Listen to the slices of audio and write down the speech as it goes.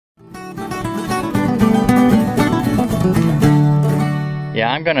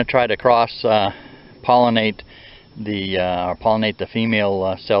I'm going to try to cross pollinate the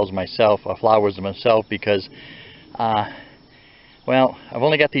female cells myself, flowers myself, because well, I've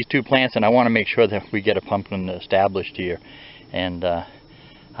only got these two plants and I want to make sure that we get a pumpkin established here. And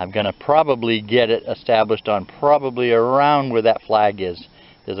I'm going to probably get it established on probably around where that flag is.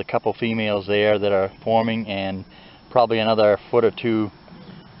 There's a couple females there that are forming, and probably another foot or two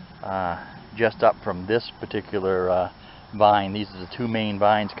just up from this particular vine. These are the two main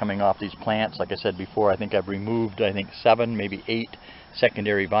vines coming off these plants. Like I said before, I think I've removed 7, maybe 8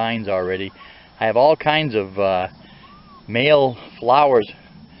 secondary vines already. I have all kinds of male flowers.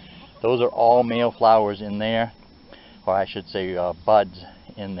 Those are all male flowers in there, or I should say buds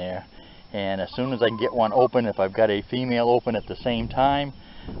in there. And as soon as I can get one open, if I've got a female open at the same time,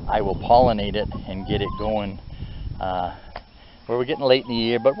 I will pollinate it and get it going. Well, we're getting late in the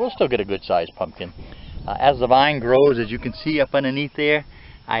year, but we'll still get a good sized pumpkin. As the vine grows, as you can see up underneath there,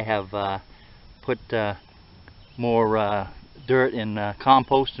 I have put more dirt and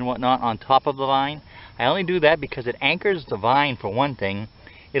compost and whatnot on top of the vine. I only do that because it anchors the vine, for one thing.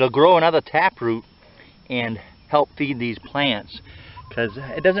 It'll grow another taproot and help feed these plants, because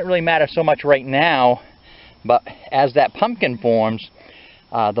it doesn't really matter so much right now, but as that pumpkin forms,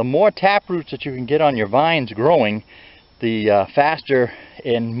 the more taproots that you can get on your vines growing, the faster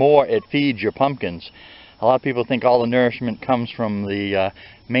and more it feeds your pumpkins. A lot of people think all the nourishment comes from the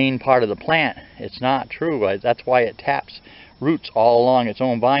main part of the plant. It's not true. That's why it taps roots all along its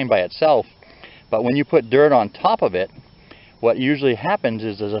own vine by itself. But when you put dirt on top of it, what usually happens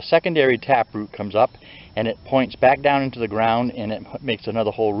is there's a secondary taproot comes up and it points back down into the ground, and it makes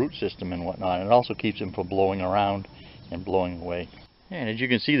another whole root system and whatnot. And it also keeps them from blowing around and blowing away. And as you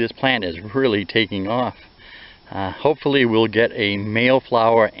can see, this plant is really taking off. Hopefully we'll get a male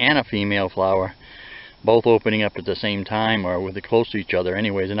flower and a female flower both opening up at the same time, or with it close to each other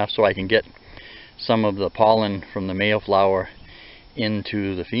anyways, enough so I can get some of the pollen from the male flower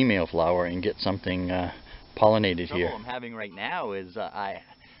into the female flower and get something pollinated here. The trouble I'm having right now is I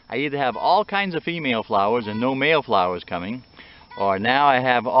either have all kinds of female flowers and no male flowers coming, or now I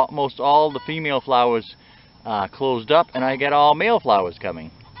have almost all the female flowers closed up and I get all male flowers coming.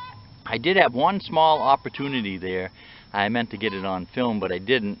 I did have one small opportunity there. I meant to get it on film, but I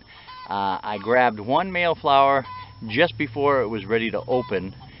didn't. I grabbed one male flower just before it was ready to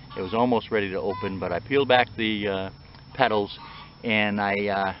open. It was almost ready to open, but I peeled back the petals, and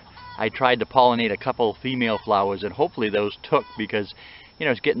I tried to pollinate a couple female flowers, and hopefully those took, because you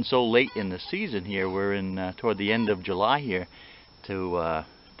know, it's getting so late in the season here. We're in toward the end of July here to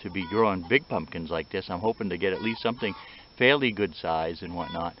be growing big pumpkins like this. I'm hoping to get at least something fairly good size and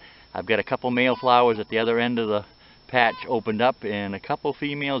whatnot. I've got a couple male flowers at the other end of the patch opened up, and a couple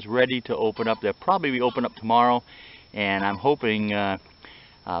females ready to open up. They'll probably be open up tomorrow, and I'm hoping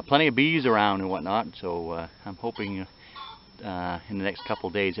plenty of bees around and whatnot, so I'm hoping in the next couple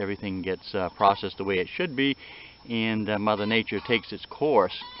days everything gets processed the way it should be, and Mother Nature takes its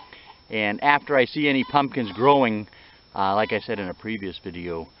course. And after I see any pumpkins growing, like I said in a previous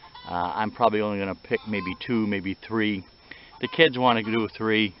video, I'm probably only going to pick maybe 2, maybe 3. The kids want to do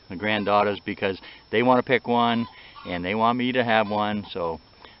 3, the granddaughters, because they want to pick one and they want me to have one. So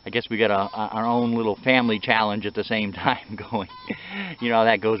I guess we got our own little family challenge at the same time going. You know how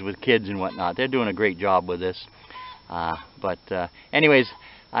that goes with kids and whatnot. They're doing a great job with this. Anyways,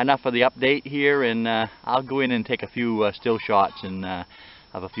 enough of the update here, and I'll go in and take a few still shots and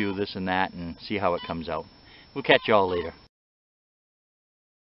of a few of this and that and see how it comes out. We'll catch y'all later.